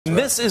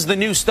This is the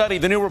new study,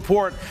 the new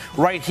report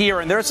right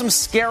here, and there's some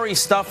scary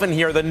stuff in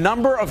here. The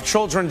number of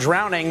children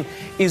drowning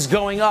is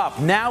going up,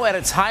 now at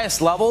its highest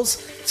levels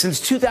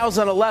since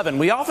 2011.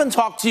 We often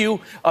talk to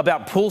you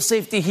about pool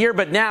safety here,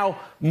 but now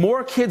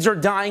more kids are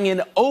dying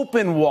in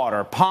open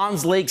water,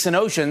 ponds, lakes, and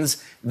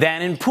oceans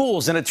than in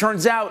pools. And it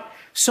turns out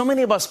so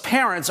many of us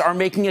parents are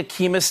making a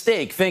key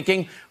mistake,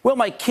 thinking, well,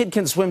 my kid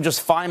can swim just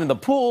fine in the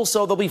pool,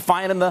 so they'll be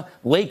fine in the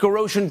lake or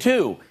ocean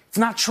too. It's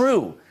not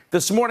true.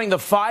 This morning, the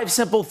 5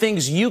 simple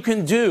things you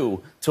can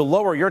do to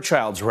lower your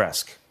child's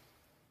risk.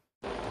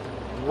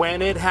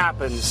 When it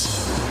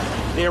happens,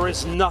 there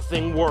is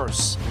nothing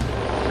worse.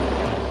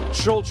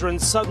 Children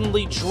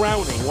suddenly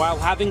drowning while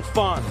having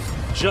fun.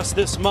 Just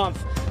this month,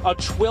 a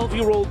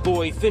 12-year-old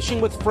boy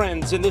fishing with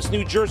friends in this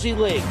New Jersey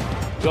lake,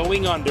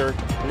 going under,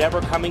 never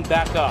coming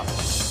back up.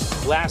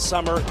 Last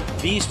summer,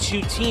 these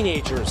 2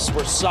 teenagers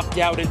were sucked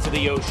out into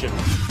the ocean.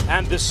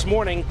 And this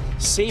morning,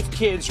 Safe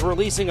Kids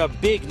releasing a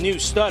big new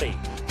study.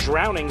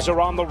 Drownings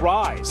are on the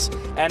rise.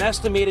 An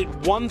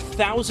estimated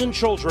 1,000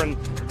 children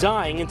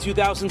dying in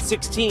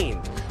 2016,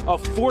 a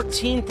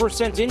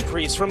 14%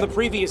 increase from the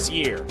previous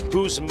year.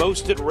 Who's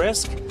most at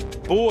risk?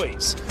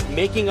 Boys,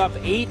 making up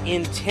 8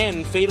 in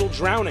 10 fatal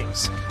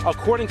drownings.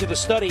 According to the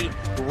study,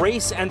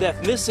 race and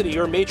ethnicity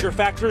are major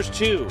factors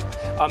too.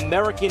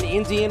 American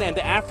Indian and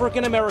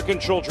African American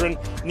children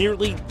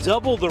nearly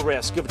double the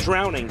risk of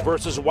drowning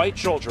versus white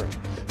children.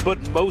 But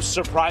most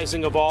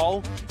surprising of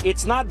all,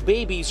 it's not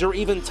babies or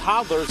even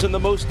toddlers in the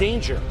most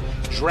danger.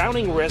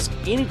 Drowning risk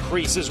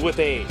increases with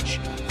age.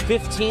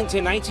 15 to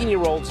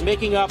 19-year-olds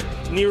making up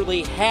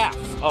nearly half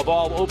of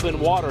all open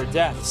water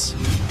deaths.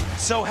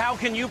 So how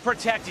can you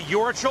protect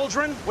your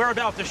children? We're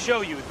about to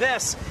show you.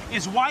 This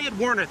is Wyatt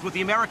Werner with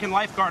the American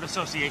Lifeguard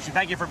Association.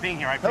 Thank you for being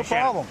here. I appreciate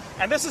it. No problem.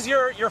 And this is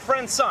your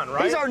friend's son,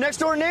 right? He's our next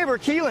door neighbor,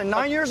 Keelan,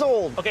 9 years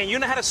old. Okay, you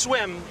know how to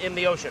swim in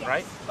the ocean,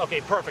 right?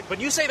 Okay, perfect. But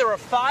you say there are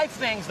 5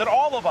 things that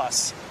all of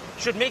us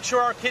should make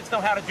sure our kids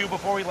know how to do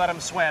before we let them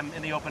swim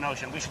in the open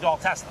ocean. We should all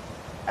test them.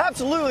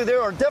 Absolutely.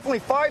 There are definitely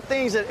 5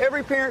 things that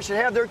every parent should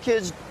have their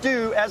kids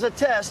do as a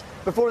test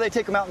before they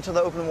take them out into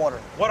the open water.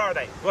 What are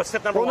they? What's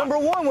tip number 1? Well,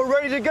 number 1, we're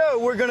ready to go.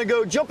 We're going to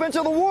go jump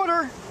into the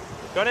water.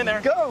 Going in there.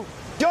 Go.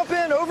 Jump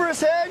in over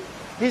his head.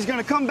 He's going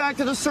to come back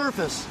to the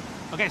surface.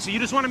 Okay, so you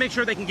just want to make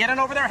sure they can get in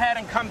over their head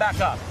and come back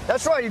up.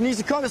 That's right. He needs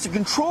to come. It's a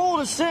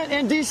controlled ascent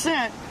and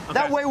descent. Okay.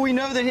 That way we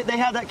know that they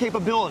have that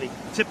capability.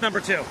 Tip number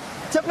 2.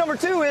 Tip number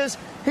 2 is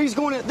he's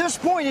going to, at this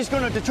point, he's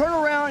going to turn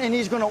around and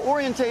he's going to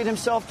orientate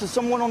himself to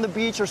someone on the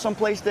beach or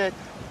someplace that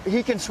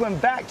he can swim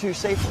back to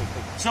safely.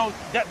 So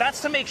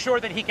that's to make sure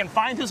that he can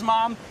find his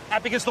mom,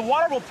 because the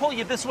water will pull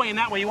you this way and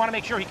that way. You want to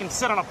make sure he can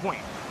sit on a point.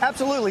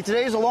 Absolutely.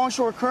 Today is a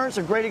longshore current. It's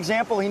a great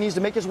example. He needs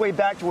to make his way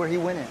back to where he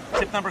went in.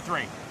 Tip number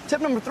 3.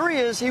 Tip number 3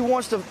 is he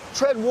wants to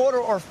tread water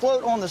or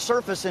float on the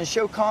surface and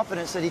show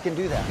confidence that he can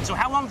do that. So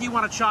how long do you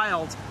want a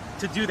child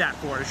to do that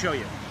for, to show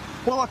you?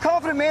 Well, a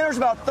confident manner is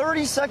about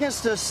 30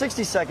 seconds to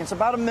 60 seconds,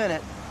 about a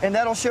minute, and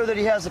that'll show that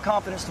he has the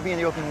confidence to be in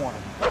the open water.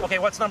 Okay,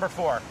 what's number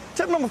 4?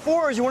 Tip number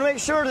 4 is you want to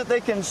make sure that they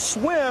can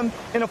swim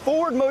in a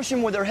forward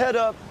motion with their head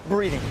up,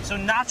 breathing. So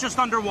not just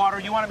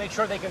underwater, you want to make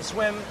sure they can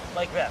swim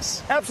like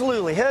this?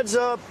 Absolutely. Heads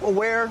up,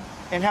 aware,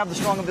 and have the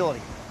strong ability.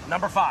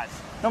 Number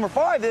 5? Number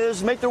 5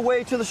 is make their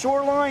way to the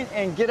shoreline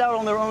and get out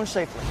on their own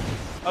safely.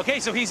 Okay,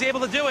 so he's able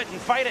to do it and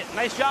fight it.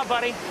 Nice job,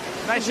 buddy.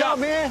 Nice job,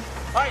 man.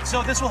 All right,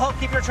 so this will help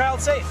keep your child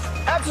safe.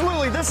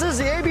 Absolutely. This is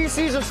the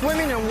ABCs of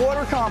swimming and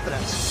water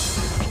confidence.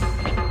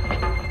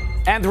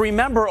 And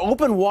remember,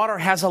 open water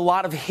has a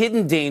lot of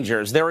hidden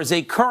dangers. There is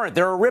a current,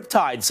 there are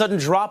riptides, sudden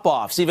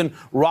drop-offs, even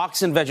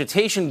rocks and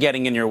vegetation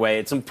getting in your way.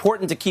 It's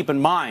important to keep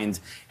in mind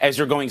as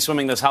you're going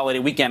swimming this holiday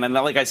weekend. And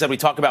like I said, we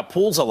talk about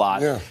pools a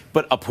lot,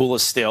 but a pool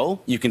is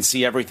still, you can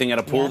see everything at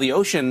a pool. The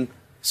ocean,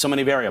 so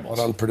many variables.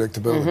 What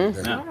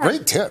unpredictability. Yeah.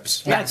 Great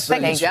tips. Yes.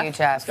 Thank you,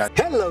 Jeff.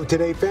 Hello,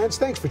 Today fans.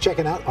 Thanks for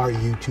checking out our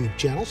YouTube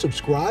channel.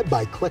 Subscribe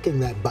by clicking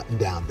that button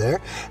down there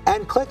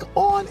and click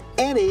on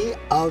any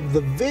of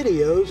the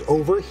videos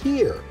over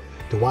here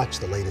to watch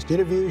the latest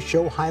interviews,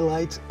 show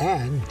highlights,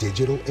 and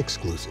digital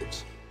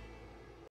exclusives.